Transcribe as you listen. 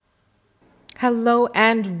Hello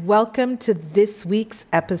and welcome to this week's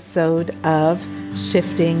episode of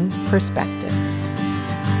Shifting Perspectives.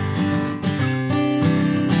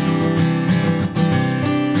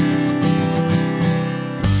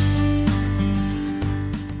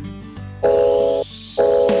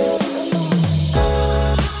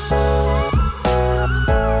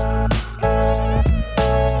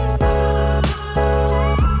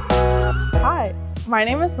 My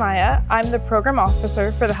name is Maya. I'm the Program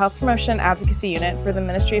Officer for the Health Promotion Advocacy Unit for the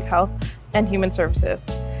Ministry of Health and Human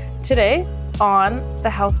Services. Today on the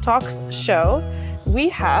Health Talks show, we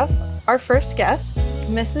have our first guest,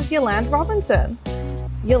 Mrs. Yolande Robinson.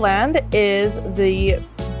 Yolande is the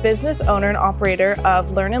business owner and operator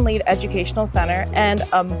of Learn and Lead Educational Center and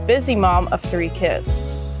a busy mom of 3 kids.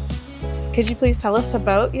 Could you please tell us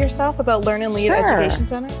about yourself, about Learn and Lead Education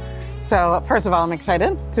Center? So first of all, I'm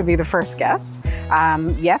excited to be the first guest.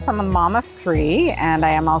 Yes, I'm a mom of 3, and I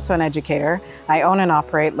am also an educator. I own and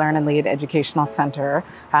operate Learn and Lead Educational Center.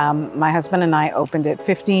 My husband and I opened it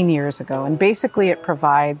 15 years ago, and basically it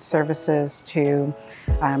provides services to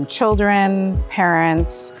children,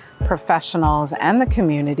 parents, professionals, and the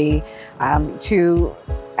community to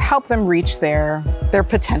help them reach their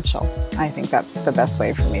potential. I think that's the best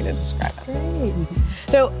way for me to describe it. Great.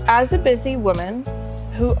 So as a busy woman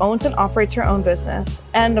who owns and operates her own business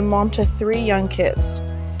and a mom to 3 young kids,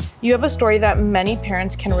 you have a story that many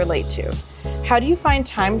parents can relate to. How do you find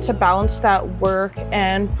time to balance that work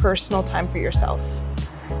and personal time for yourself?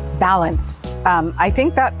 Balance. I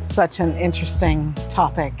think that's such an interesting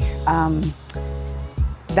topic.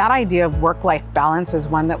 That idea of work-life balance is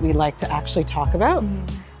one that we like to actually talk about.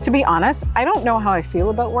 Mm-hmm. To be honest, I don't know how I feel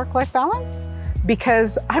about work-life balance,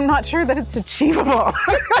 because I'm not sure that it's achievable,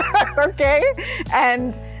 okay?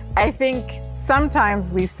 And I think sometimes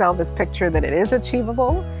we sell this picture that it is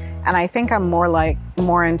achievable, and I think I'm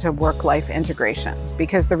more into work-life integration,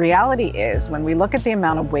 because the reality is when we look at the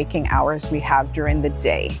amount of waking hours we have during the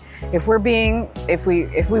day, if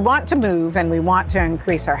we want to move and we want to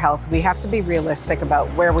increase our health, we have to be realistic about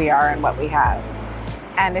where we are and what we have.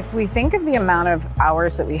 And if we think of the amount of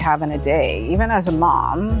hours that we have in a day, even as a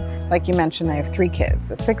mom, like you mentioned, I have 3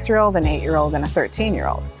 kids, a 6-year-old, an 8-year-old, and a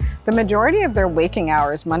 13-year-old. The majority of their waking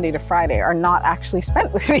hours, Monday to Friday, are not actually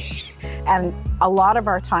spent with me. And a lot of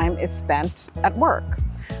our time is spent at work.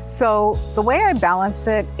 So the way I balance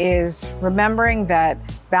it is remembering that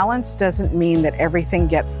balance doesn't mean that everything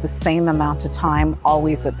gets the same amount of time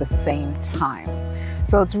always at the same time.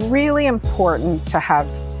 So it's really important to have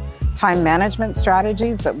time management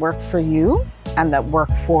strategies that work for you and that work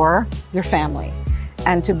for your family,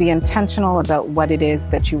 and to be intentional about what it is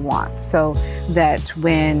that you want, so that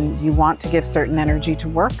when you want to give certain energy to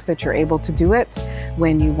work, that you're able to do it.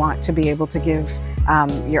 When you want to be able to give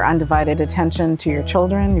your undivided attention to your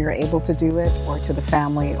children, you're able to do it, or to the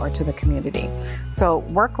family or to the community. So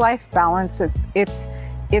work-life balance,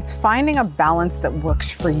 it's finding a balance that works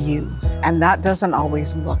for you, and that doesn't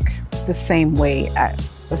always look the same way at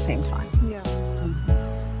the same time. Yeah.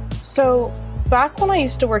 Mm-hmm. So back when I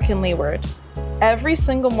used to work in Leeward, every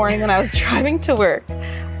single morning when I was driving to work,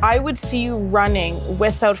 I would see you running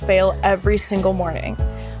without fail every single morning.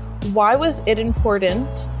 Why was it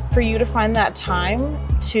important for you to find that time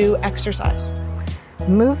to exercise?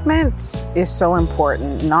 Movement is so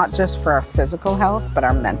important, not just for our physical health, but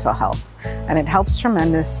our mental health. And it helps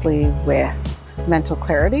tremendously with mental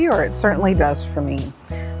clarity, or it certainly does for me.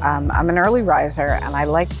 I'm an early riser, and I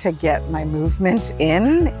like to get my movement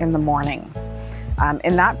in the mornings.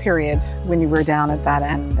 In that period, when you were down at that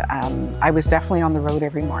end, I was definitely on the road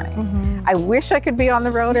every morning. Mm-hmm. I wish I could be on the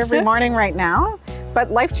road every morning right now, but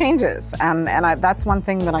life changes, and that's one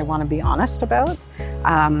thing that I want to be honest about.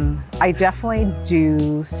 I definitely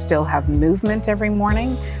do still have movement every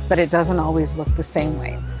morning, but it doesn't always look the same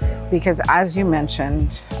way. Because as you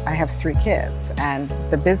mentioned, I have 3 kids, and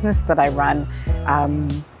the business that I run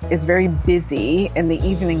is very busy in the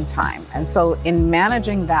evening time. And so in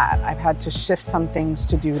managing that, I've had to shift some things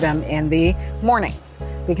to do them in the mornings,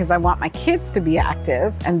 because I want my kids to be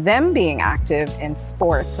active, and them being active in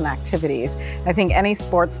sports and activities. I think any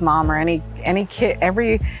sports mom or any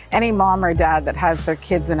mom or dad that has their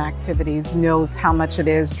kids in activities knows how much it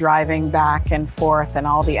is driving back and forth and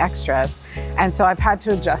all the extras. And so I've had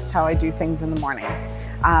to adjust how I do things in the morning.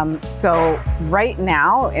 So right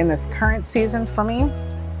now in this current season for me,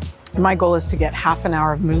 my goal is to get half an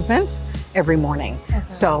hour of movement every morning. Okay.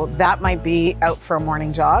 So that might be out for a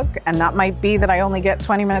morning jog, and that might be that I only get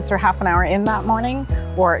 20 minutes or half an hour in that morning,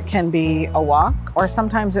 or it can be a walk, or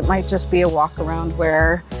sometimes it might just be a walk around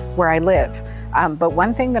where I live. But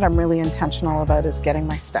one thing that I'm really intentional about is getting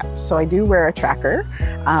my steps. So I do wear a tracker,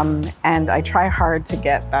 and I try hard to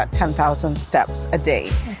get that 10,000 steps a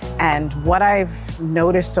day. And what I've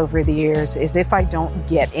noticed over the years is if I don't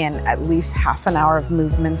get in at least half an hour of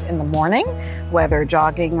movement in the morning, whether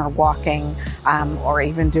jogging or walking, or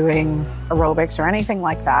even doing aerobics or anything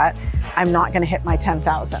like that, I'm not going to hit my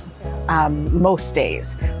 10,000 most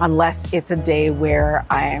days, unless it's a day where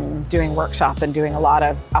I'm doing workshop and doing a lot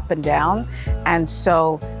of up and down. And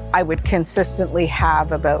so I would consistently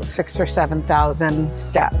have about 6,000 or 7,000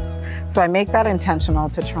 steps. So I make that intentional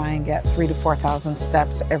to try and get 3,000 to 4,000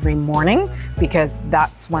 steps every morning, because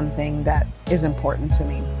that's one thing that is important to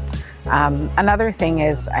me. Another thing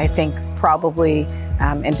is, I think probably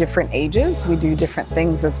in different ages, we do different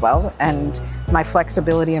things as well. And my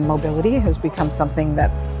flexibility and mobility has become something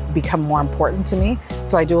that's become more important to me.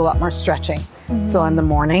 So I do a lot more stretching. So in the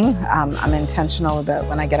morning, I'm intentional about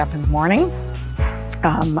when I get up in the morning.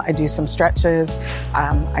 I do some stretches.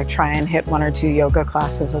 I try and hit 1 or 2 yoga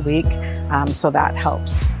classes a week. So that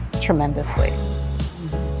helps tremendously.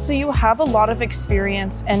 So you have a lot of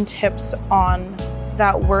experience and tips on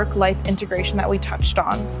that work-life integration that we touched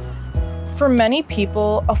on. For many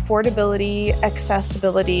people, affordability,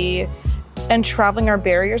 accessibility, and traveling are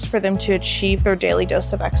barriers for them to achieve their daily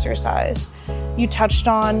dose of exercise. You touched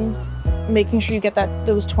on making sure you get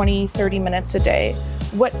those 20, 30 minutes a day.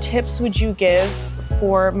 What tips would you give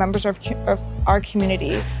for members of our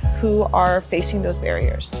community who are facing those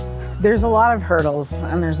barriers? There's a lot of hurdles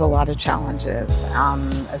and there's a lot of challenges,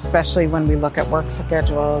 especially when we look at work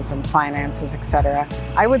schedules and finances, etc.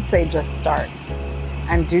 I would say just start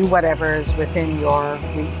and do whatever is within your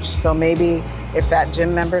reach. So maybe if that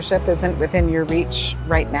gym membership isn't within your reach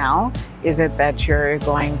right now, is it that you're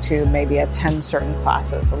going to maybe attend certain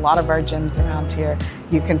classes? A lot of our gyms around here,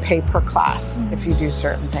 you can pay per class if you do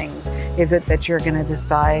certain things. Is it that you're going to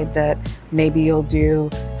decide that maybe you'll do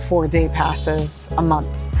 4-day passes a month,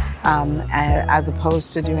 as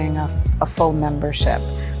opposed to doing a full membership?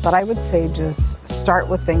 But I would say just start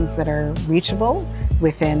with things that are reachable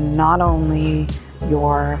within not only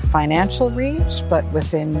your financial reach, but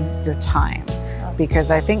within your time.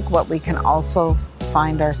 Because I think what we can also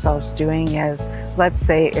find ourselves doing is, let's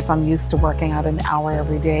say if I'm used to working out an hour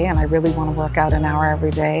every day and I really want to work out an hour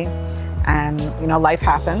every day, and life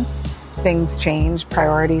happens, things change,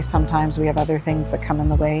 priorities, sometimes we have other things that come in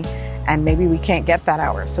the way, and maybe we can't get that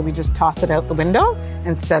hour. So we just toss it out the window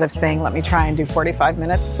instead of saying, let me try and do 45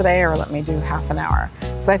 minutes today, or let me do half an hour.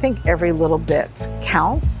 So I think every little bit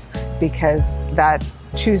counts, because that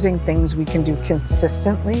choosing things we can do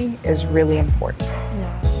consistently is really important.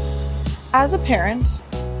 Yeah. As a parent,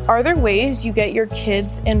 are there ways you get your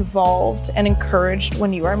kids involved and encouraged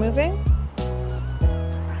when you are moving?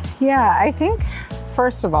 Yeah, I think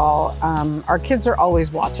first of all, our kids are always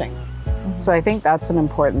watching. So I think that's an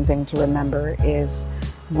important thing to remember, is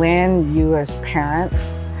when you as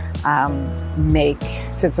parents make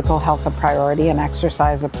physical health a priority and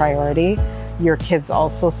exercise a priority, your kids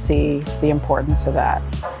also see the importance of that.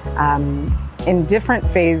 In different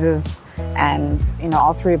phases, and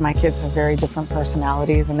all 3 of my kids have very different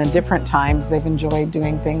personalities, and in different times they've enjoyed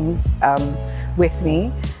doing things with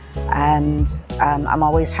me, and I'm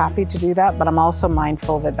always happy to do that, but I'm also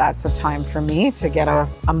mindful that that's a time for me to get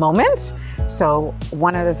a moment. So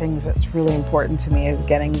one of the things that's really important to me is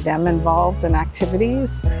getting them involved in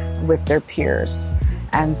activities with their peers.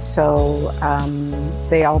 And so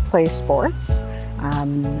they all play sports,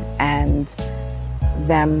 and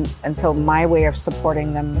so my way of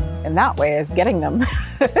supporting them in that way is getting them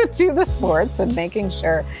to the sports and making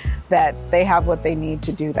sure that they have what they need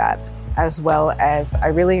to do that, as well as I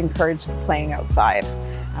really encourage the playing outside.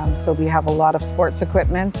 So we have a lot of sports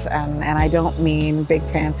equipment, and I don't mean big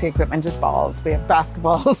fancy equipment, just balls. We have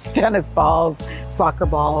basketballs, tennis balls, soccer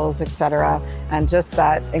balls, etc. And just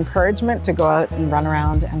that encouragement to go out and run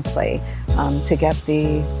around and play to get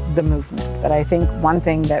the movement. But I think one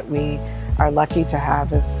thing that we are lucky to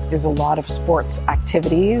have is a lot of sports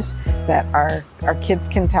activities that our kids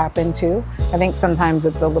can tap into. I think sometimes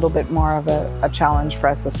it's a little bit more of a challenge for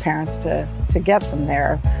us as parents to get them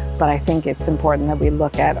there. But I think it's important that we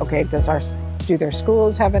look at, okay, do their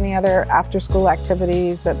schools have any other after-school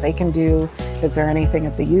activities that they can do? Is there anything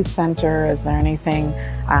at the youth center? Is there anything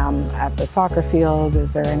at the soccer field?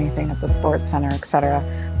 Is there anything at the sports center, etc.?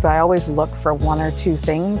 So I always look for 1 or 2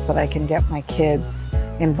 things that I can get my kids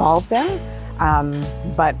involved in.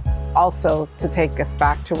 But also to take us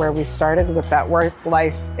back to where we started with that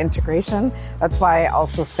work-life integration, that's why I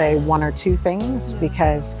also say 1 or 2 things,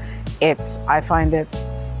 because I find it's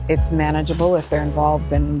it's manageable if they're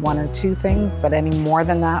involved in 1 or 2 things, but any more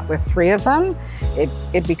than that with 3 of them,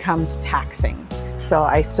 it becomes taxing. So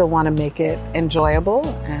I still want to make it enjoyable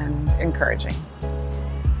and encouraging.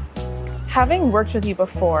 Having worked with you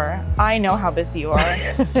before, I know how busy you are.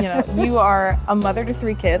 You are a mother to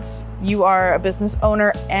 3 kids. You are a business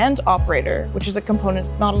owner and operator, which is a component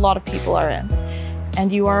not a lot of people are in.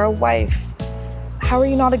 And you are a wife. How are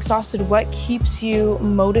you not exhausted? What keeps you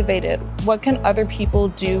motivated? What can other people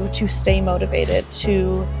do to stay motivated,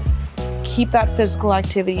 to keep that physical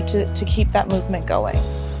activity, to keep that movement going?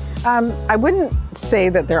 I wouldn't say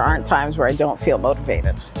that there aren't times where I don't feel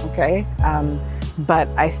motivated, okay? But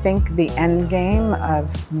I think the end game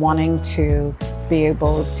of wanting to be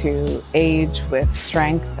able to age with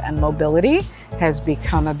strength and mobility has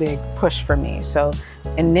become a big push for me. So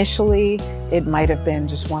initially, it might have been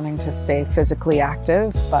just wanting to stay physically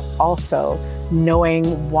active, but also knowing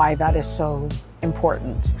why that is so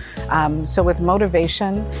important. So with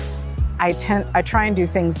motivation, I try and do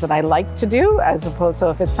things that I like to do, as opposed, so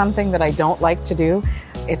if it's something that I don't like to do,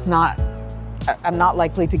 I'm not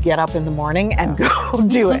likely to get up in the morning and go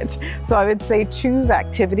do it. So I would say choose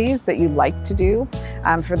activities that you like to do.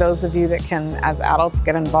 For those of you that can, as adults,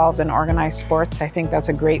 get involved in organized sports, I think that's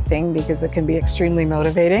a great thing because it can be extremely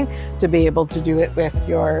motivating to be able to do it with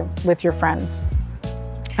your friends.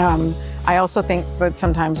 I also think that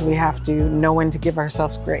sometimes we have to know when to give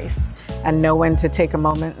ourselves grace and know when to take a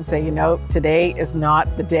moment and say, today is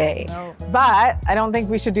not the day. No. But I don't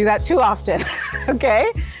think we should do that too often,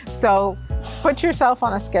 okay? So put yourself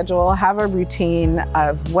on a schedule, have a routine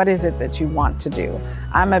of what is it that you want to do.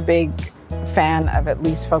 I'm a big fan of at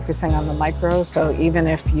least focusing on the micro. So even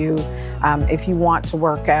if you want to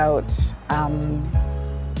work out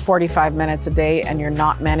 45 minutes a day and you're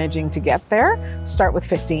not managing to get there, start with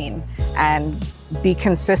 15 and be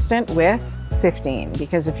consistent with 15,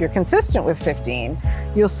 because if you're consistent with 15,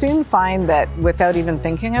 you'll soon find that without even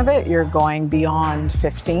thinking of it, you're going beyond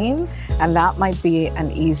 15, and that might be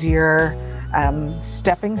an easier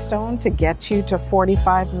stepping stone to get you to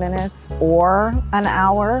 45 minutes or an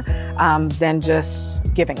hour than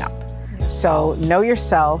just giving up. So know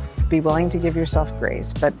yourself, be willing to give yourself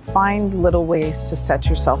grace, but find little ways to set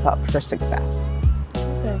yourself up for success.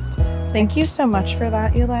 Perfect. Thank you so much for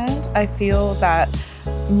that, Yolande. I feel that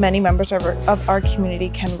many members of our community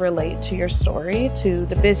can relate to your story, to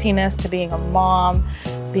the busyness, to being a mom,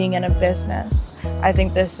 being in a business. I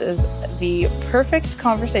think this is the perfect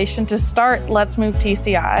conversation to start Let's Move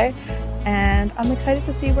TCI, and I'm excited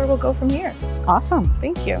to see where we'll go from here. Awesome.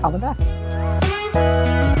 Thank you. All the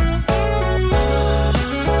best.